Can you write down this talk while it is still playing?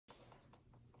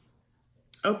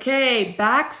Okay,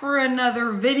 back for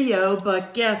another video,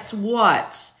 but guess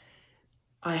what?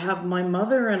 I have my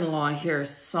mother-in-law here.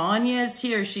 Sonia's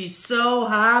here. She's so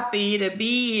happy to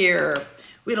be here.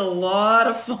 We had a lot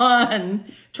of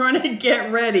fun trying to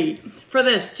get ready for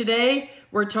this. Today,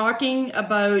 we're talking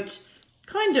about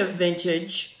kind of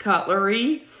vintage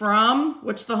cutlery from,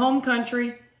 what's the home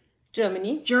country?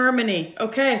 Germany. Germany.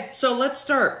 Okay, so let's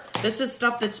start. This is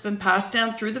stuff that's been passed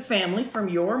down through the family from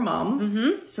your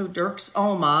mom. So Dirk's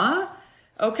Oma.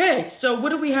 Okay, so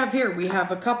what do we have here? We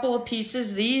have a couple of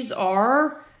pieces. These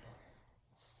are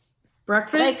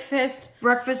breakfast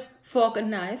Fork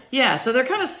and knife. Yeah, so they're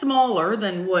kind of smaller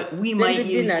than what we might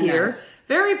use here. Knife.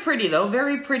 Very pretty though,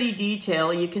 very pretty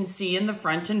detail you can see in the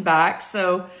front and back.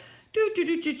 So,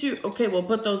 okay, we'll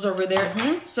put those over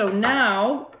there. So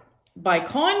now, by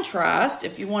contrast,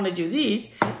 if you want to do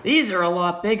these are a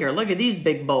lot bigger. Look at these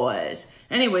big boys.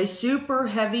 Anyway, super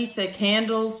heavy, thick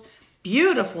handles,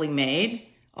 beautifully made,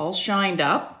 all shined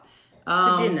up.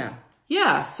 For dinner.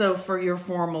 Yeah, so for your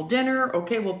formal dinner.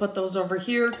 Okay, we'll put those over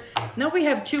here. Now we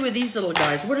have two of these little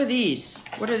guys. What are these?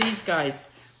 What are these guys?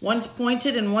 One's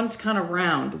pointed and one's kind of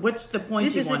round. What's the pointed one?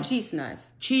 This is a cheese knife.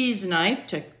 Cheese knife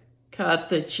to cut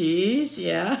the cheese,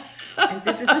 yeah. And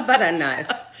this is a butter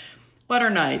knife. Butter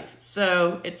knife.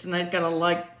 So it's got a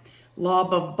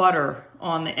lob of butter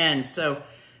on the end. So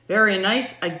very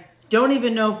nice. I don't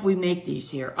even know if we make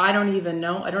these here. I don't even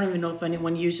know. I don't even know if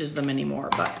anyone uses them anymore,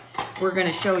 but we're going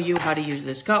to show you how to use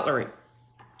this cutlery.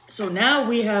 So now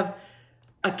we have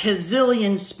a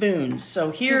gazillion spoons.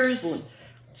 So here's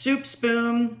soup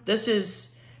spoon. This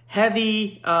is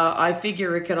heavy. I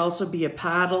figure it could also be a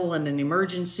paddle in an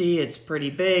emergency. It's pretty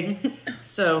big.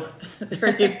 So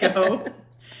there you go.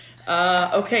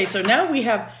 Okay, so now we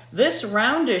have this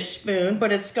roundish spoon,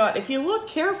 but it's got, if you look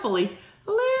carefully,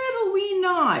 a little wee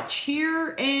notch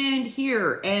here and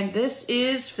here. And this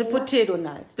is the potato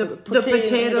knife. The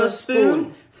potato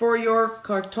spoon for your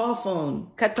Kartoffeln.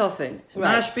 Kartoffeln. Right.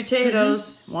 Mashed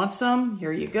potatoes. Want some?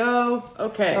 Here you go.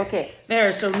 Okay. Okay.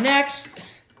 There. So next,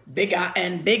 bigger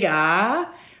and bigger.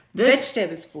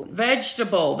 Vegetable spoon.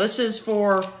 Vegetable. This is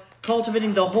for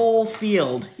cultivating the whole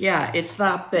field. Yeah, it's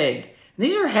that big.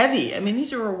 These are heavy. I mean,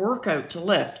 these are a workout to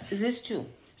lift. This too.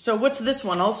 So what's this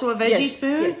one? Also a veggie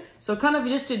spoon? Yes. So kind of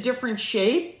just a different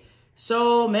shape.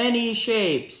 So many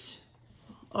shapes.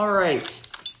 All right.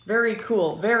 Very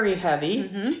cool. Very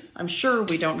heavy. I'm sure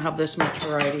we don't have this much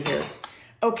variety here.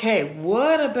 Okay,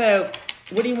 what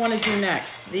do you want to do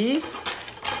next? These?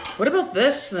 What about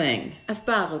this thing?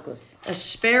 Asparagus.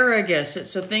 Asparagus.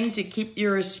 It's a thing to keep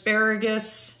your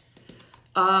asparagus.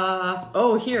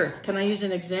 Oh, here. Can I use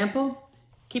an example?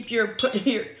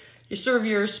 You serve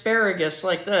your asparagus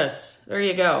like this. There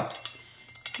you go.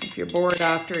 If you're bored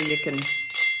after, you can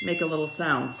make a little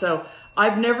sound. So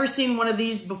I've never seen one of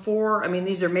these before. I mean,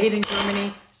 these are made in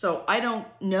Germany. So I don't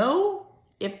know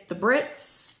if the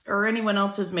Brits or anyone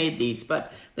else has made these,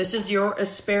 but this is your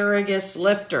asparagus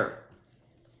lifter.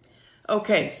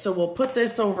 Okay, so we'll put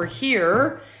this over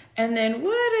here. And then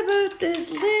what about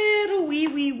this little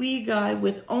wee guy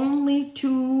with only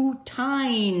 2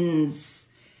 tines?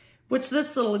 What's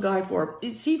this little guy for?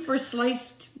 Is he for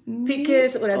sliced meat?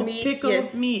 Pickles or meat. Pickles,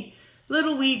 yes. Meat.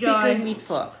 Little wee guy. Pickle meat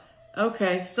fork.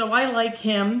 Okay, so I like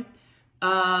him.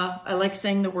 I like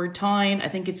saying the word tine. I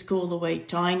think it's cool the way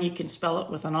tine, you can spell it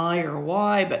with an I or a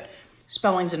Y, but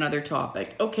spelling's another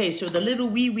topic. Okay, so the little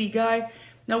wee guy.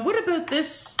 Now what about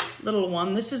this little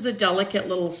one? This is a delicate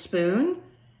little spoon.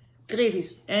 Gravy.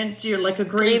 And so you're like a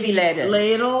gravy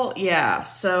ladle. Yeah,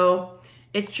 so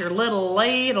it's your little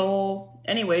ladle.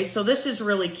 Anyway, so this is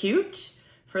really cute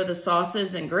for the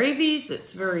sauces and gravies.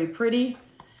 It's very pretty.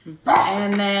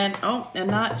 And then, and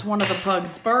that's one of the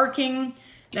pugs barking.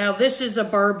 Now this is a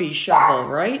Barbie shovel,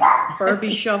 right? Barbie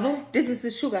shovel? This is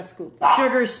a sugar scoop.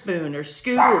 Sugar spoon or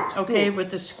scoop. Okay, with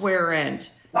the square end.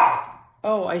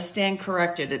 Oh, I stand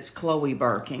corrected. It's Chloe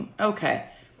barking. Okay.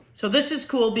 So this is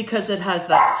cool because it has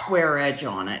that square edge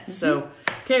on it. So,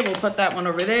 okay, we'll put that one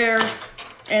over there.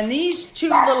 And these 2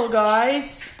 little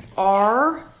guys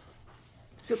are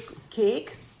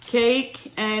cake.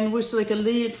 Cake and with like a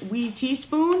wee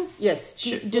teaspoon? Yes.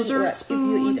 Dessert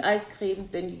spoon. If you eat ice cream,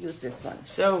 then you use this one.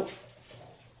 So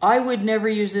I would never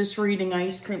use this for eating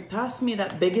ice cream. Pass me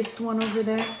that biggest one over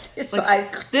there. It's for ice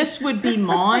cream. This would be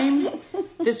mine.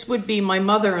 This would be my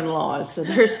mother-in-law's. So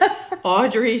there's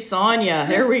Audrey, Sonia.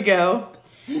 There we go.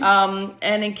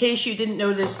 And in case you didn't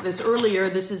notice this earlier,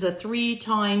 this is a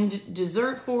 3-tined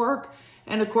dessert fork.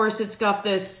 And of course, it's got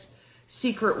this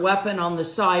secret weapon on the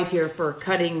side here for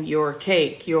cutting your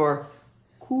cake, your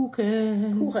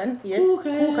Kuchen. Kuchen, yes.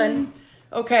 Kuchen.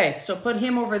 Okay, so put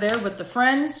him over there with the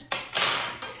friends.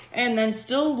 And then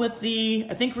still with the,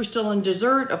 I think we're still in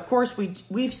dessert. Of course,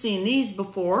 we've seen these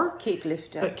before. Cake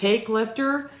lifter. But cake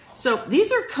lifter. So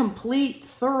these are complete,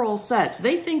 thorough sets.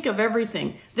 They think of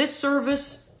everything. This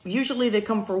service, usually they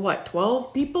come for what,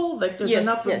 12 people? Like there's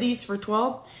enough of these for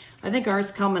 12? I think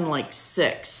ours come in like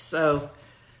 6. So,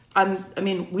 I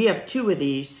mean, we have 2 of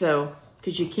these, so,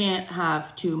 because you can't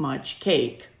have too much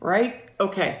cake, right?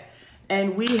 Okay.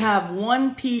 And we have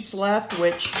 1 piece left,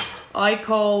 which I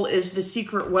call is the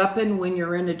secret weapon when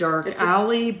you're in a dark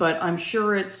alley, but I'm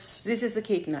sure it's... This is the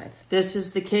cake knife. This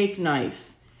is the cake knife.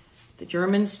 The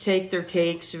Germans take their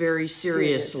cakes very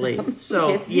seriously. So,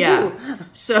 yes, yeah.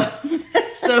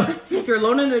 So if you're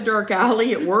alone in a dark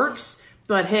alley, it works.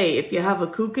 But hey, if you have a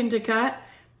kuchen to cut,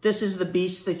 this is the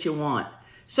beast that you want.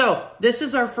 So this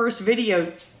is our first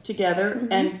video together.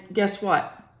 And guess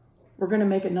what? We're going to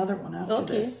make another one after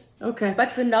this. Okay.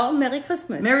 But for now, Merry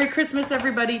Christmas. Merry Christmas,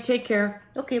 everybody. Take care.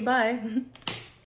 Okay, bye.